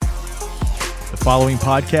following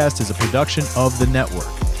podcast is a production of the network.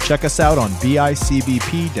 Check us out on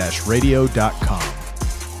bicbp-radio.com.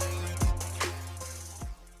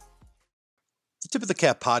 The Tip of the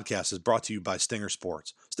Cap podcast is brought to you by Stinger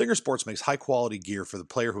Sports. Stinger Sports makes high-quality gear for the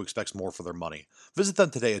player who expects more for their money. Visit them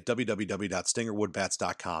today at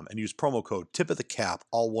www.stingerwoodbats.com and use promo code TIPOFTHECAP,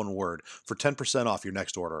 all one word, for 10% off your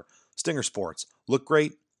next order. Stinger Sports. Look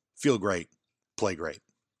great, feel great, play great.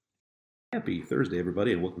 Happy Thursday,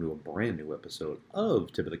 everybody, and welcome to a brand new episode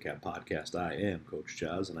of Tip of the Cap podcast. I am Coach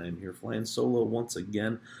Chaz, and I am here flying solo once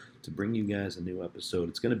again to bring you guys a new episode.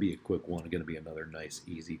 It's going to be a quick one. It's going to be another nice,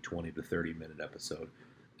 easy 20 to 30 minute episode.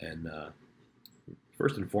 And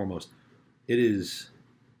first and foremost, it is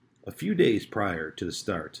a few days prior to the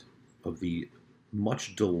start of the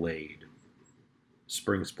much delayed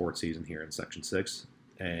spring sports season here in Section 6.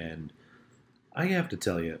 And I have to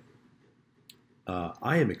tell you,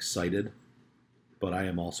 I am excited, but I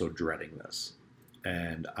am also dreading this.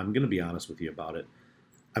 And I'm going to be honest with you about it.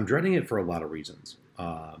 I'm dreading it for a lot of reasons.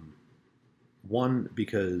 One,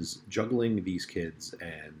 because juggling these kids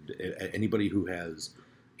and anybody who has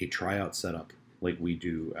a tryout setup like we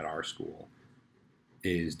do at our school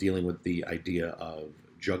is dealing with the idea of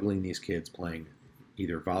juggling these kids playing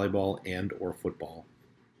either volleyball and or football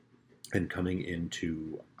and coming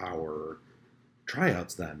into our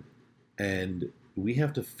tryouts then. And we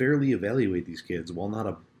have to fairly evaluate these kids while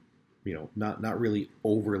not really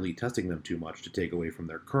overly testing them too much to take away from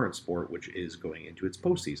their current sport, which is going into its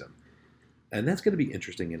postseason. And that's going to be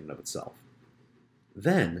interesting in and of itself.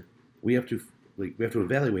 Then we have to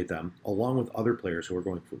evaluate them along with other players who are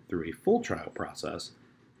going through a full trial process,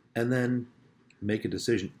 and then make a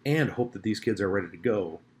decision and hope that these kids are ready to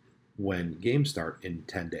go when games start in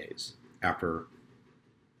 10 days after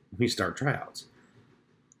we start tryouts.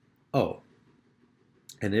 Oh,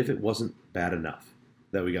 and if it wasn't bad enough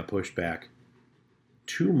that we got pushed back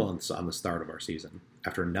 2 months on the start of our season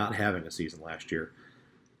after not having a season last year,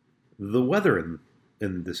 the weather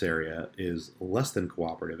in this area is less than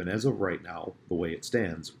cooperative. And as of right now, the way it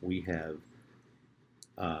stands, we have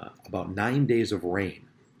about 9 days of rain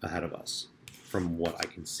ahead of us from what I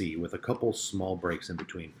can see, with a couple small breaks in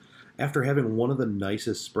between, after having one of the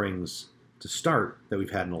nicest springs to start that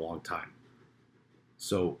we've had in a long time.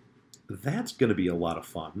 So that's going to be a lot of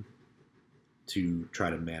fun to try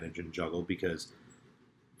to manage and juggle, because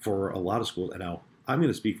for a lot of schools, and now I'm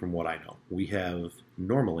going to speak from what I know, we have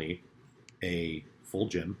normally a full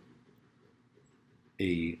gym,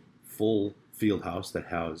 a full field house that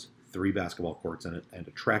has 3 basketball courts in it and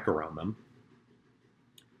a track around them,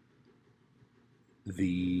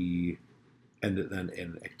 and then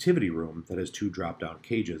an activity room that has 2 drop-down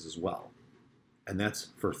cages as well, and that's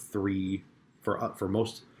for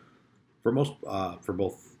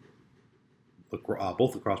both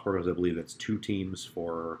lacrosse programs. I believe it's 2 teams.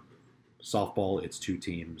 For softball, it's 2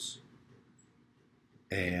 teams,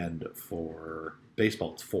 and for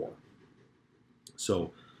baseball, it's 4.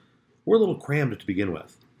 So we're a little crammed to begin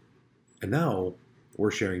with, and now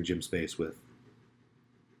we're sharing gym space with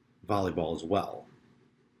volleyball as well,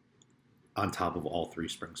 on top of all 3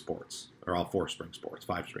 spring sports, or all 4 spring sports,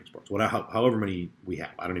 5 spring sports, whatever, however many we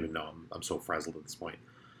have. I don't even know. I'm so frazzled at this point.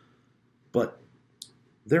 But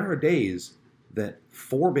there are days that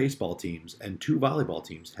 4 baseball teams and 2 volleyball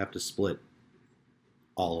teams have to split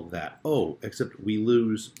all of that. Oh, except we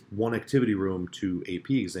lose 1 activity room to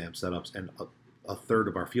AP exam setups and a third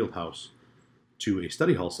of our field house to a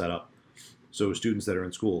study hall setup, so students that are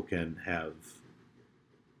in school can have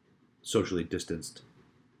socially distanced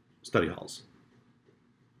study halls.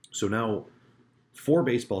 So now 4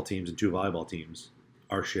 baseball teams and 2 volleyball teams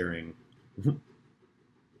are sharing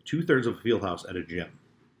 2/3 of a field house at a gym.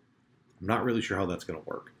 I'm not really sure how that's going to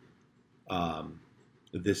work.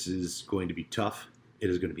 This is going to be tough. It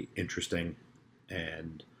is going to be interesting.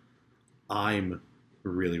 And I'm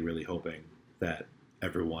really, really hoping that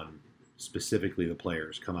everyone, specifically the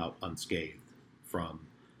players, come out unscathed from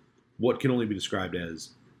what can only be described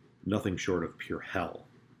as nothing short of pure hell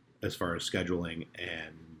as far as scheduling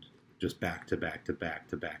and just back-to-back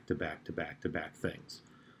things.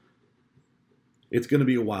 It's going to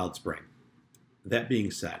be a wild spring. That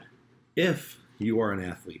being said, if you are an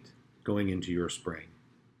athlete going into your spring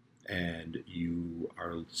and you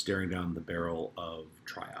are staring down the barrel of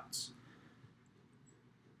tryouts,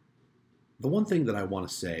 the one thing that I want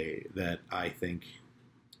to say that I think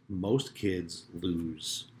most kids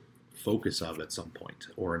lose focus of at some point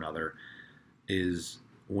or another is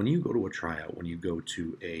when you go to a tryout, when you go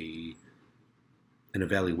to an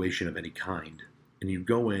evaluation of any kind, and you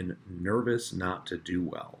go in nervous not to do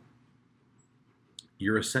well,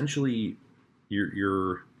 you're essentially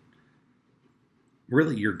you're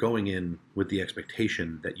really you're going in with the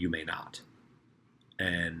expectation that you may not.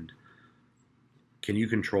 And can you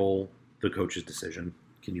control the coach's decision?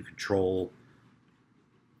 Can you control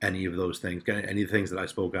any of those things? Any of the things that I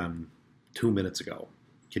spoke on 2 minutes ago?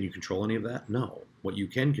 Can you control any of that? No. What you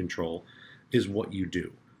can control is what you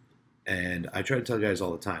do. And I try to tell guys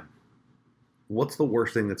all the time, what's the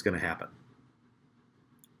worst thing that's going to happen?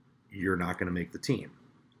 You're not going to make the team.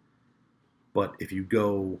 But if you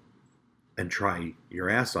go and try your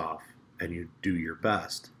ass off and you do your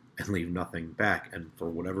best and leave nothing back, and for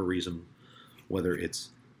whatever reason, whether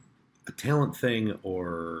it's a talent thing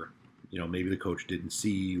or, maybe the coach didn't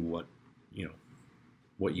see what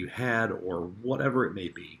you had or whatever it may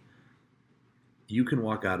be, you can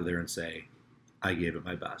walk out of there and say, I gave it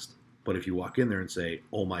my best. But if you walk in there and say,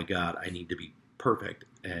 oh my God, I need to be perfect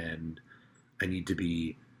and I need to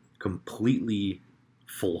be completely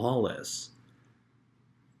flawless,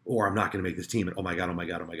 or I'm not going to make this team, and oh my God, oh my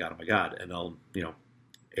God, oh my God, oh my God, and I'll,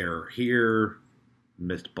 error here,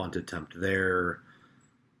 missed bunt attempt there,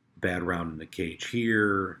 bad round in the cage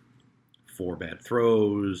here, 4 bad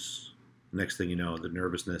throws. Next thing you know, the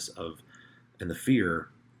nervousness and the fear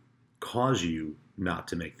cause you not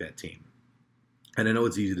to make that team. And I know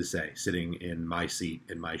it's easy to say, sitting in my seat,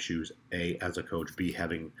 in my shoes, A, as a coach, B,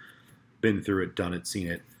 having been through it, done it, seen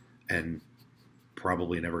it, and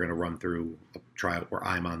probably never going to run through a tryout where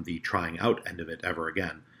I'm on the trying out end of it ever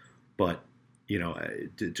again. But,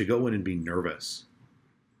 to go in and be nervous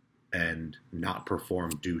and not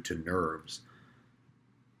perform due to nerves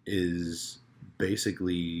is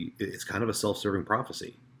basically, it's kind of a self-serving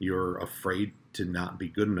prophecy. You're afraid to not be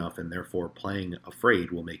good enough, and therefore playing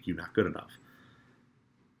afraid will make you not good enough.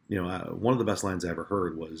 One of the best lines I ever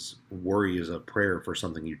heard was, worry is a prayer for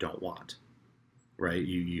something you don't want, right?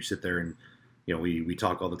 You sit there and, we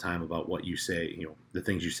talk all the time about what you say, the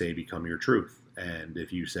things you say become your truth. And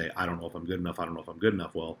if you say, I don't know if I'm good enough, I don't know if I'm good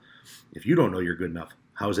enough. Well, if you don't know you're good enough,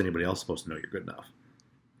 how is anybody else supposed to know you're good enough?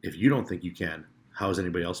 If you don't think you can, how is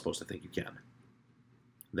anybody else supposed to think you can?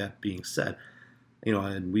 That being said,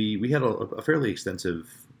 and we had a fairly extensive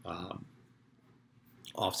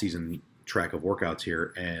off-season track of workouts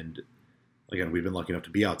here. And again, we've been lucky enough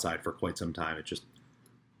to be outside for quite some time. It's just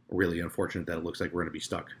really unfortunate that it looks like we're going to be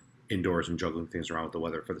stuck indoors and juggling things around with the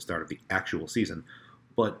weather for the start of the actual season.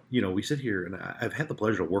 But, we sit here, and I've had the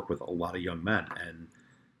pleasure to work with a lot of young men. And,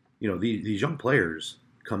 these young players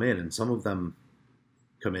come in, and some of them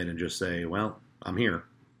come in and just say, well, I'm here,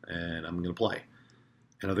 and I'm going to play.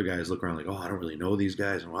 And other guys look around like, oh, I don't really know these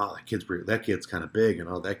guys. And, wow, that kid's kind of big. And,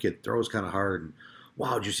 oh, that kid throws kind of hard. And,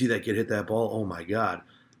 wow, did you see that kid hit that ball? Oh, my God.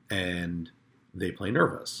 And they play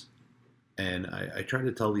nervous. And I try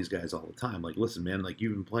to tell these guys all the time, like, listen, man, like,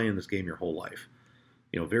 you've been playing this game your whole life.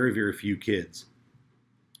 Very, very few kids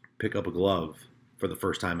pick up a glove for the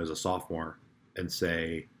first time as a sophomore and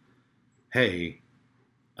say, hey,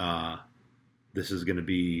 this is going to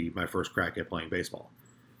be my first crack at playing baseball.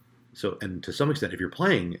 So, and to some extent, if you're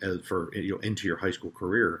playing into your high school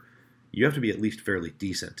career, you have to be at least fairly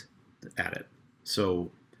decent at it. So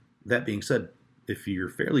that being said, if you're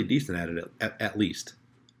fairly decent at it, at least,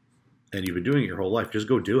 and you've been doing it your whole life, just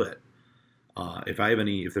go do it.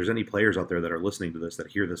 If there's any players out there that are listening to this that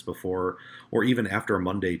hear this before or even after a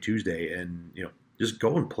Monday, Tuesday, and just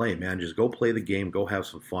go and play, man. Just go play the game, go have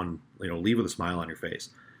some fun, leave with a smile on your face.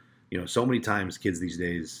 So many times kids these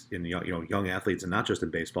days, young athletes, and not just in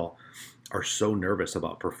baseball, are so nervous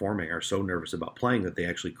about performing, are so nervous about playing that they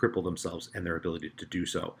actually cripple themselves and their ability to do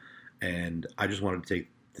so. And I just wanted to take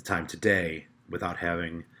the time today, without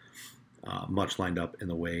having much lined up in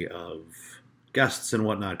the way of guests and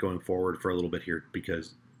whatnot going forward for a little bit here,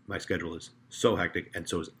 because my schedule is so hectic, and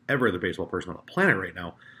so is every other baseball person on the planet right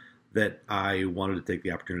now, that I wanted to take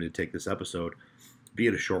the opportunity to take this episode, be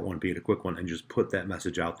it a short one, be it a quick one, and just put that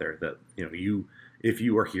message out there that, if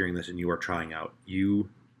you are hearing this and you are trying out, you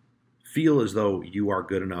feel as though you are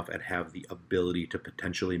good enough and have the ability to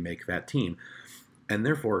potentially make that team. And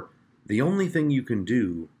therefore, the only thing you can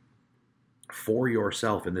do for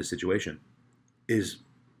yourself in this situation is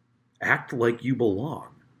act like you belong.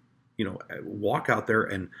 Walk out there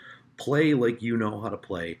and play like you know how to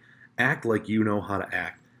play, act like you know how to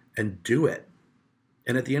act, and do it.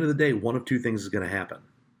 And at the end of the day, one of two things is going to happen.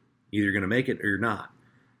 Either you're going to make it or you're not.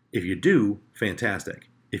 If you do, fantastic.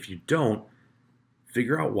 If you don't,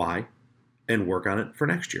 figure out why and work on it for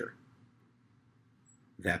next year.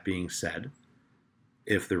 That being said,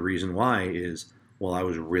 if the reason why is, well, I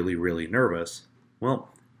was really, really nervous, well,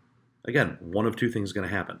 again, one of two things is going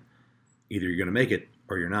to happen. Either you're going to make it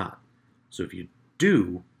or you're not. So if you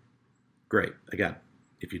do, great. Again,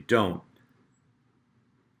 if you don't,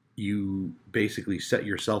 you basically set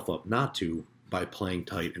yourself up not to by playing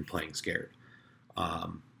tight and playing scared.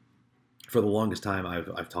 For the longest time,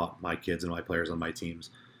 I've taught my kids and my players on my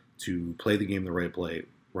teams to play the game the right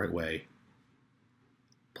way,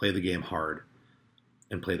 play the game hard,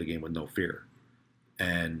 and play the game with no fear.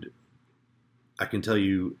 And I can tell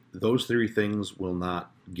you those three things will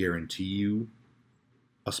not guarantee you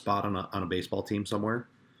a spot on a baseball team somewhere,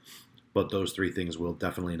 but those three things will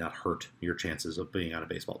definitely not hurt your chances of being on a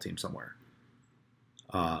baseball team somewhere.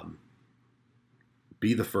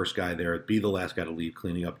 Be the first guy there. Be the last guy to leave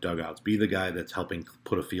cleaning up dugouts. Be the guy that's helping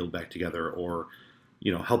put a field back together, or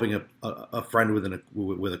helping a friend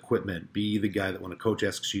with equipment. Be the guy that when a coach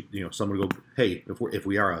asks you, someone to go, hey, if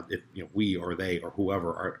we or they or whoever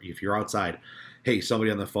are, if you're outside, hey, somebody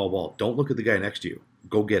on the foul ball, don't look at the guy next to you.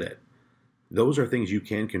 Go get it. Those are things you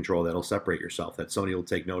can control that'll separate yourself. That somebody will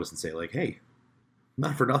take notice and say like, hey,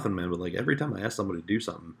 not for nothing, man, but like every time I ask somebody to do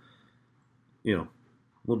something,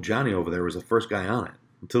 little Johnny over there was the first guy on it,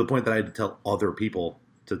 to the point that I had to tell other people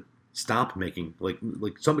to stop making like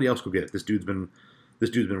somebody else go get it. This dude's been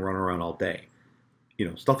running around all day.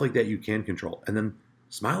 Stuff like that you can control, and then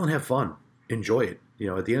smile and have fun, enjoy it.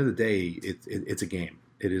 At the end of the day, it's a game.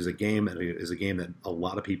 It is a game, and it is a game that a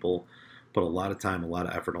lot of people put a lot of time, a lot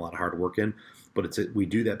of effort, and a lot of hard work in. But we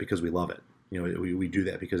do that because we love it. We do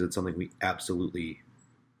that because it's something we absolutely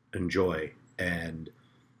enjoy. And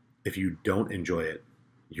if you don't enjoy it,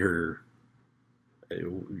 you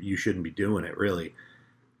shouldn't be doing it, really.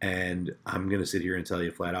 And I'm going to sit here and tell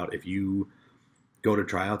you flat out, if you go to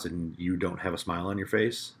tryouts and you don't have a smile on your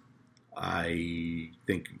face, I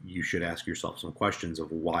think you should ask yourself some questions of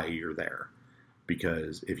why you're there.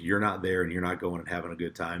 Because if you're not there and you're not going and having a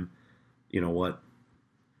good time, you know what?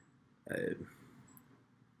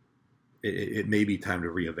 It may be time to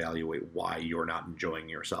reevaluate why you're not enjoying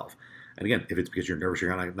yourself. And again, if it's because you're nervous,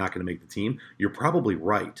 you're not going to make the team, you're probably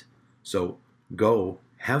right. So go,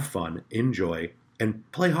 have fun, enjoy, and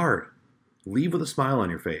play hard. Leave with a smile on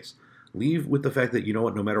your face. Leave with the fact that,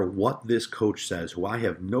 no matter what this coach says, who I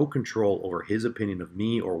have no control over his opinion of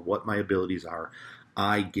me or what my abilities are,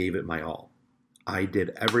 I gave it my all. I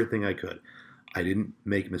did everything I could. I didn't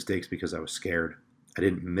make mistakes because I was scared. I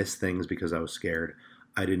didn't miss things because I was scared.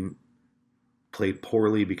 I didn't play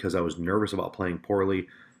poorly because I was nervous about playing poorly.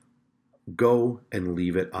 Go and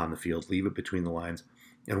leave it on the field. Leave it between the lines.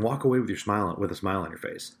 And walk away with a smile on your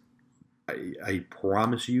face. I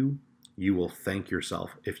promise you, you will thank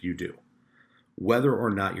yourself if you do. Whether or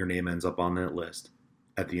not your name ends up on that list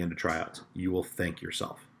at the end of tryouts, you will thank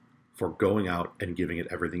yourself for going out and giving it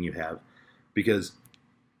everything you have. Because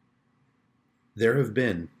there have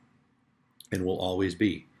been, and will always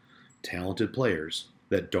be, talented players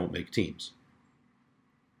that don't make teams.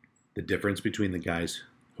 The difference between the guys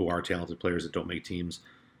who are talented players that don't make teams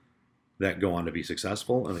that go on to be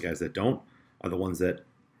successful and the guys that don't are the ones that,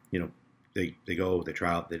 they go, they try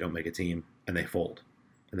out, they don't make a team, and they fold,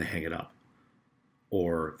 and they hang it up.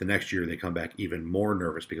 Or the next year they come back even more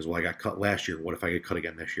nervous because, I got cut last year. What if I get cut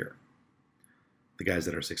again this year? The guys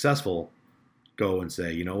that are successful go and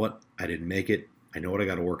say, you know what? I didn't make it. I know what I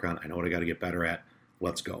got to work on. I know what I got to get better at.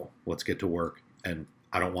 Let's go. Let's get to work. And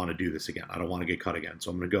I don't want to do this again. I don't want to get cut again. So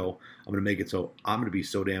I'm going to go. I'm going to make it so I'm going to be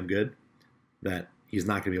so damn good that he's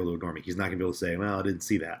not going to be able to ignore me. He's not going to be able to say, well, I didn't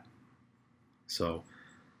see that. So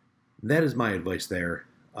that is my advice there.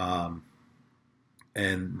 And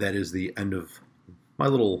that is the end of my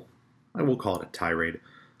little, I will call it a tirade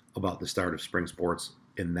about the start of spring sports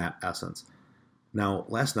in that essence. Now,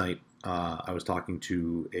 last night, I was talking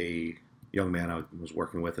to a young man I was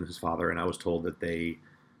working with and his father, and I was told that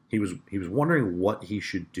he was wondering what he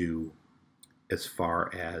should do as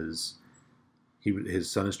far as his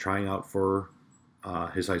son is trying out for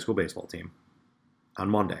his high school baseball team on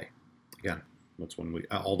Monday. Again, that's when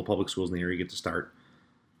all the public schools in the area get to start.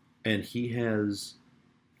 And he has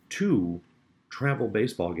 2 travel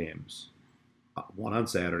baseball games, one on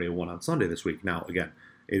Saturday, one on Sunday this week. Now, again,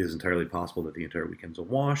 it is entirely possible that the entire weekend's a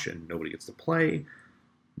wash and nobody gets to play,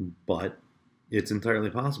 but it's entirely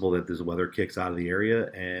possible that this weather kicks out of the area.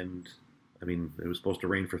 And, it was supposed to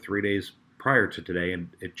rain for 3 days prior to today, and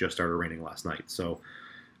it just started raining last night. So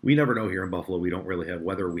we never know here in Buffalo. We don't really have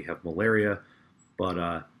weather. We have malaria,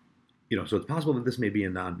 but so it's possible that this may be a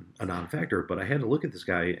non-factor. But I had to look at this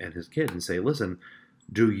guy and his kid and say, listen,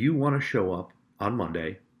 do you want to show up on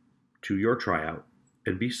Monday to your tryout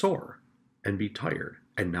and be sore and be tired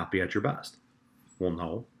and not be at your best? Well,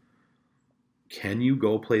 no. Can you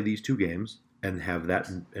go play these 2 games and have that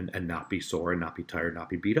and not be sore and not be tired, not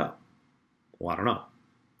be beat up? Well, I don't know.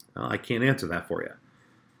 I can't answer that for you.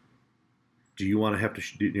 do you want to have to,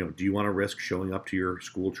 do you want to risk showing up to your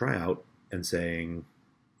school tryout and saying,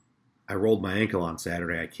 I rolled my ankle on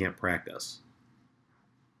Saturday, I can't practice.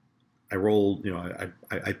 I rolled,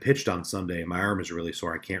 I pitched on Sunday and my arm is really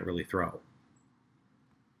sore, I can't really throw.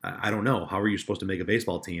 I don't know. How are you supposed to make a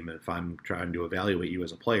baseball team if I'm trying to evaluate you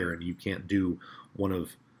as a player and you can't do one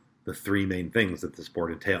of the three main things that the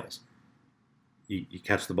sport entails? You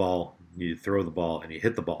catch the ball, you throw the ball, and you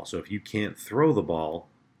hit the ball. So if you can't throw the ball,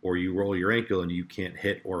 or you roll your ankle and you can't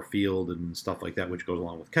hit or field and stuff like that, which goes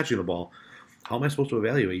along with catching the ball, how am I supposed to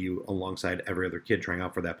evaluate you alongside every other kid trying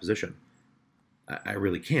out for that position? I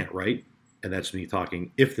really can't, right? And that's me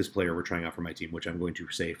talking if this player were trying out for my team, which I'm going to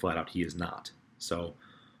say flat out he is not. So,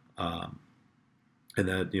 and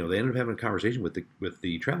then they ended up having a conversation with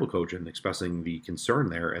the travel coach and expressing the concern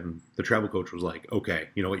there, and the travel coach was like, okay,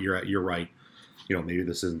 you know what, you're right. Maybe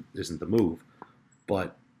this isn't the move.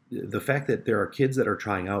 But the fact that there are kids that are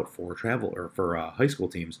trying out for travel or for high school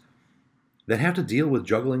teams that have to deal with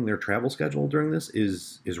juggling their travel schedule during this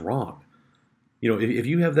is wrong. If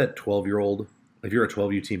you have that 12-year-old, if you're a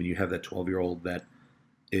 12U team and you have that 12-year-old that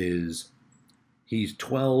he's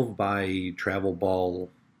 12 by travel ball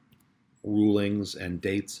rulings and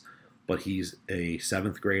dates, but he's a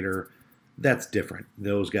 7th grader, that's different.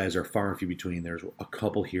 Those guys are far and few between. There's a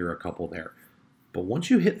couple here, a couple there. But once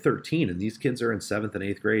you hit 13 and these kids are in 7th and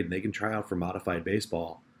 8th grade and they can try out for modified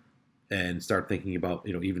baseball and start thinking about,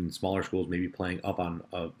 even smaller schools maybe playing up on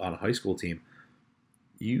a high school team,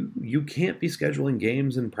 you can't be scheduling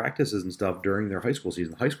games and practices and stuff during their high school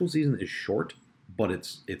season. The high school season is short, but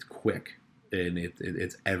it's quick and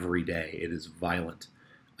it's every day. It is violent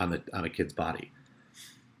on a kid's body.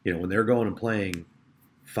 When they're going and playing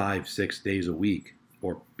 5-6 days a week,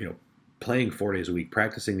 or playing 4 days a week,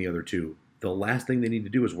 practicing the other 2. The last thing they need to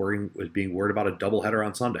do is being worried about a doubleheader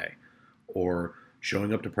on Sunday, or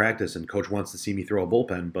showing up to practice and coach wants to see me throw a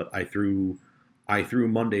bullpen, but I threw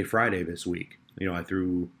Monday, Friday this week. I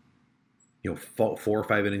threw 4 or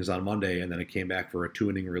 5 innings on Monday, and then I came back for a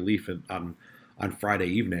 2-inning relief on Friday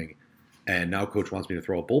evening, and now coach wants me to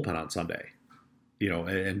throw a bullpen on Sunday.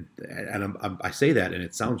 And I say that, and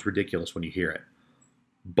it sounds ridiculous when you hear it,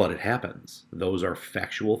 but it happens. Those are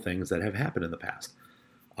factual things that have happened in the past.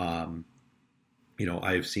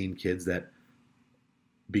 I've seen kids that,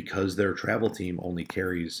 because their travel team only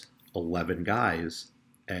carries 11 guys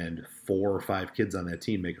and 4 or 5 kids on that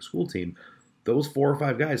team make a school team, those 4 or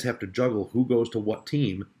 5 guys have to juggle who goes to what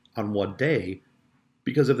team on what day,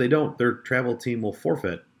 because if they don't, their travel team will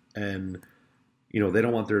forfeit, and they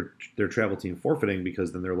don't want their travel team forfeiting,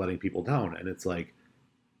 because then they're letting people down. And it's like,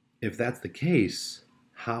 if that's the case,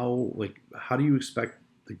 how do you expect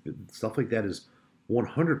stuff like that is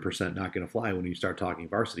 100% not going to fly when you start talking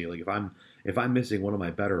varsity. Like if I'm missing one of my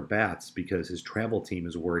better bats because his travel team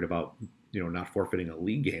is worried about not forfeiting a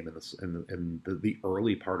league game in the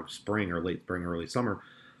early part of spring or late spring, early summer,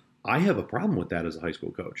 I have a problem with that as a high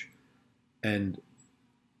school coach. And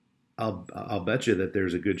I'll bet you that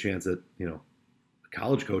there's a good chance that a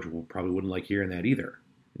college coach probably wouldn't like hearing that either.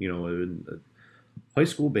 High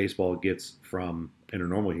school baseball gets from, in a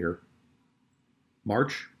normal year,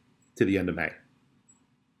 March to the end of May.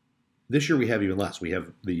 This year we have even less. We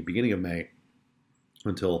have the beginning of May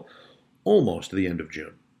until almost the end of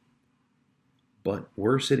June. But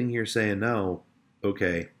we're sitting here saying now,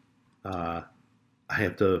 okay, I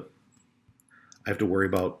have to worry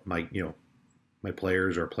about my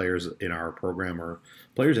players, or players in our program, or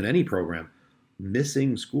players in any program,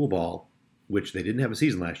 missing school ball, which they didn't have a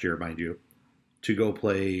season last year, mind you, to go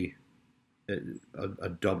play a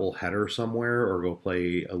double header somewhere, or go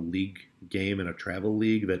play a league game in a travel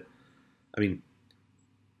league. That, I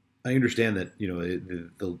understand that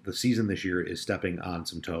the season this year is stepping on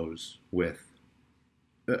some toes with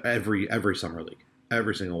every summer league,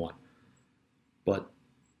 every single one. But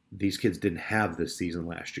these kids didn't have this season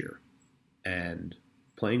last year, and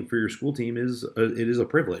playing for your school team is a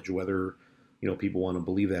privilege. Whether people want to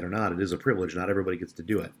believe that or not, it is a privilege. Not everybody gets to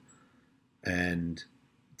do it, and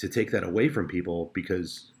to take that away from people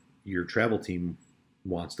because your travel team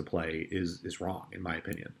wants to play is wrong, in my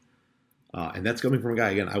opinion. And that's coming from a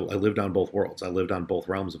guy, again, I lived on both worlds. I lived on both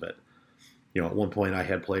realms of it. At one point I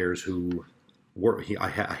had players who I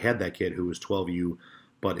had that kid who was 12U,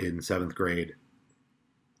 but in 7th grade,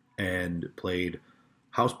 and played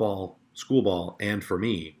house ball, school ball, and for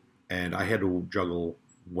me. And I had to juggle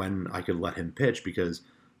when I could let him pitch, because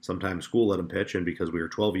sometimes school let him pitch, and because we were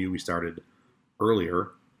 12U, we started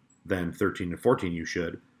earlier than 13 and 14U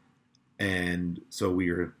should. And so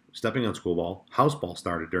we were stepping on school ball. House ball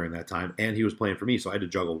started during that time, and he was playing for me. So I had to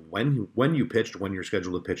juggle when you pitched, when you're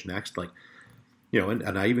scheduled to pitch next. Like,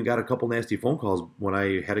 And I even got a couple nasty phone calls when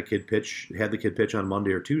I had the kid pitch on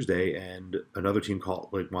Monday or Tuesday, and another team called,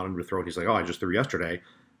 wanted him to throw it. He's like, "Oh, I just threw yesterday,"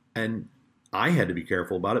 and I had to be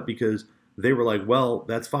careful about it because they were like, "Well,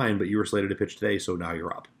 that's fine, but you were slated to pitch today, so now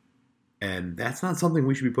you're up," and that's not something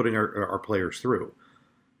we should be putting our players through.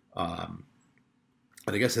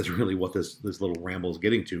 And I guess that's really what this little ramble is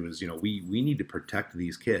getting to is, we need to protect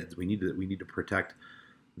these kids. We need to protect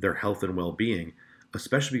their health and well-being,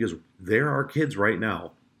 especially because there are kids right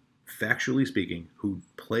now, factually speaking, who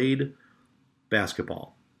played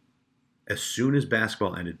basketball. As soon as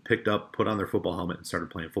basketball ended, picked up, put on their football helmet, and started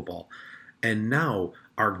playing football. And now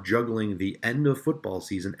are juggling the end of football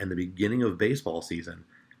season and the beginning of baseball season.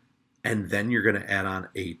 And then you're going to add on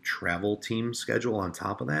a travel team schedule on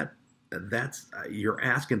top of that. You're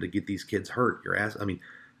asking to get these kids hurt.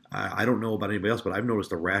 I don't know about anybody else, but I've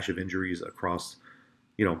noticed a rash of injuries across,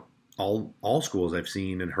 all schools I've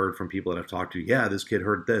seen and heard from people that I've talked to. Yeah, this kid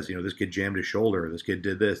hurt this. This kid jammed his shoulder. This kid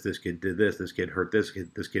did this. This kid did this. This kid hurt this.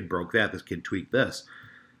 This kid broke that. This kid tweaked this.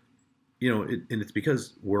 And it's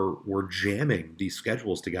because we're jamming these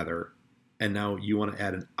schedules together, and now you want to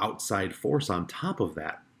add an outside force on top of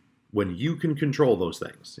that when you can control those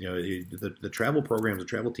things. The travel programs, the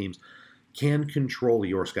travel teams can control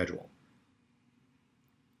your schedule.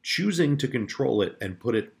 Choosing to control it and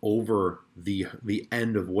put it over the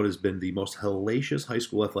end of what has been the most hellacious high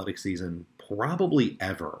school athletic season probably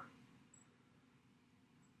ever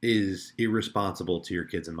is irresponsible to your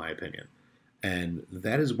kids, in my opinion. And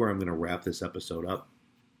that is where I'm going to wrap this episode up.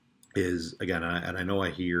 Is, again, I know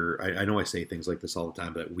I say things like this all the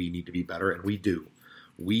time, but we need to be better, and we do.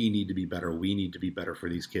 We need to be better. We need to be better for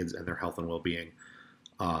these kids and their health and well-being.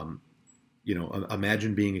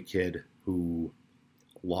 Imagine being a kid who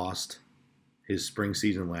lost his spring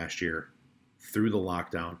season last year through the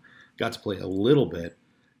lockdown, got to play a little bit,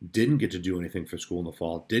 didn't get to do anything for school in the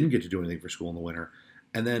fall, didn't get to do anything for school in the winter,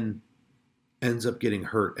 and then ends up getting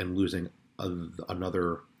hurt and losing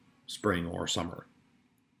another spring or summer.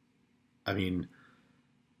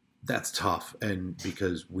 That's tough, and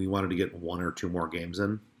because we wanted to get 1 or 2 more games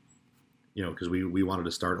in, because we wanted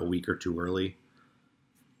to start a week or 2 early.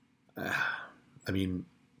 At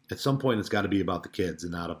some point, it's got to be about the kids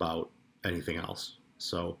and not about anything else.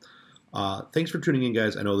 So, thanks for tuning in,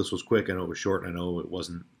 guys. I know this was quick. I know it was short. I know it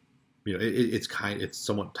wasn't, it's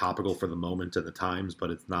somewhat topical for the moment and the times,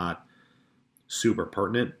 but it's not super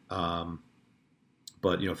pertinent.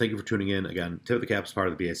 But, thank you for tuning in. Again, Tip of the Cap is part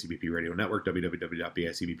of the BICBP Radio Network,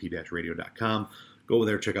 www.bicbp-radio.com. Go over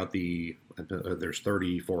there, check out there's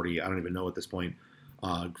 30, 40, I don't even know at this point.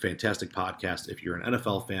 Fantastic podcast. If you're an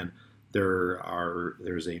NFL fan,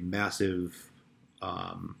 there's a massive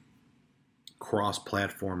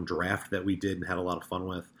cross-platform draft that we did and had a lot of fun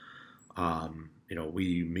with.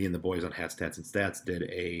 Me and the boys on Hats, Tats, and Stats did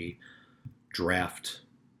a draft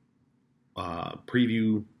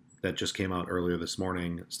preview that just came out earlier this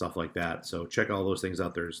morning, stuff like that. So check all those things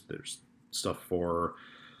out. There's stuff for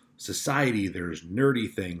society, there's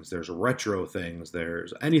nerdy things, there's retro things,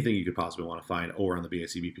 there's anything you could possibly want to find over on the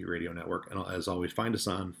BICBP Radio Network. And as always, find us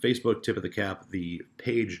on Facebook, Tip of the Cap, the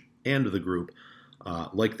page and the group.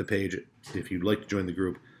 Like the page if you'd like to join the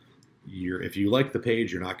group. If you like the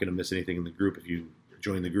page, you're not going to miss anything in the group. If you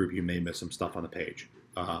join the group, you may miss some stuff on the page.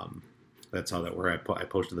 That's how that works. I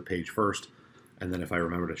posted the page first, and then if I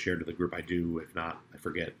remember to share to the group, I do. If not, I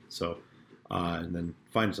forget. So, and then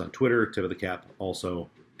find us on Twitter, Tip of the Cap, also.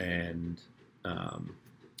 And,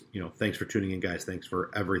 thanks for tuning in, guys. Thanks for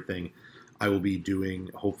everything. I will be doing,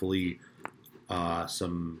 hopefully,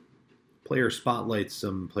 some player spotlights,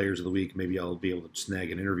 some players of the week. Maybe I'll be able to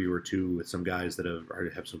snag an interview or two with some guys that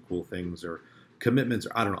have some cool things or commitments.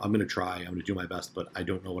 Or I don't know. I'm going to try. I'm going to do my best, but I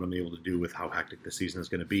don't know what I'm able to do with how hectic the season is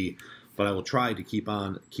going to be. But I will try to keep it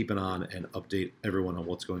on and update everyone on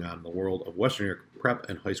what's going on in the world of Western New York prep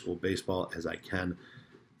and high school baseball as I can.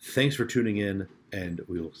 Thanks for tuning in, and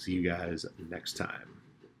we will see you guys next time.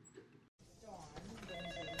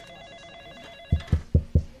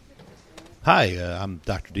 Hi, I'm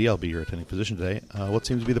Dr. D. I'll be your attending physician today. What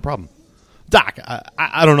seems to be the problem? Doc,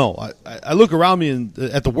 I don't know. I look around me and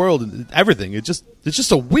at the world and everything. It's just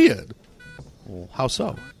so weird. Well, how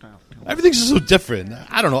so? Everything's just so different.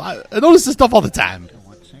 I don't know. I notice this stuff all the time.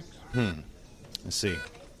 Let's see.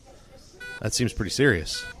 That seems pretty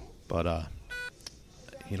serious. But,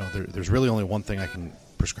 there's really only one thing I can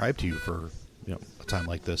prescribe to you for, a time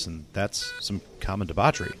like this, and that's some common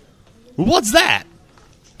debauchery. What's that?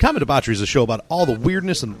 Common Debauchery is a show about all the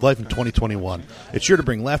weirdness in life in 2021. It's sure to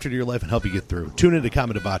bring laughter to your life and help you get through. Tune into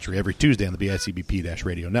Common Debauchery every Tuesday on the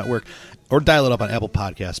BICBP-Radio Network, or dial it up on Apple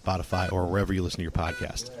Podcasts, Spotify, or wherever you listen to your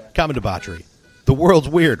podcast. Common Debauchery. The world's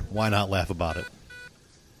weird. Why not laugh about it?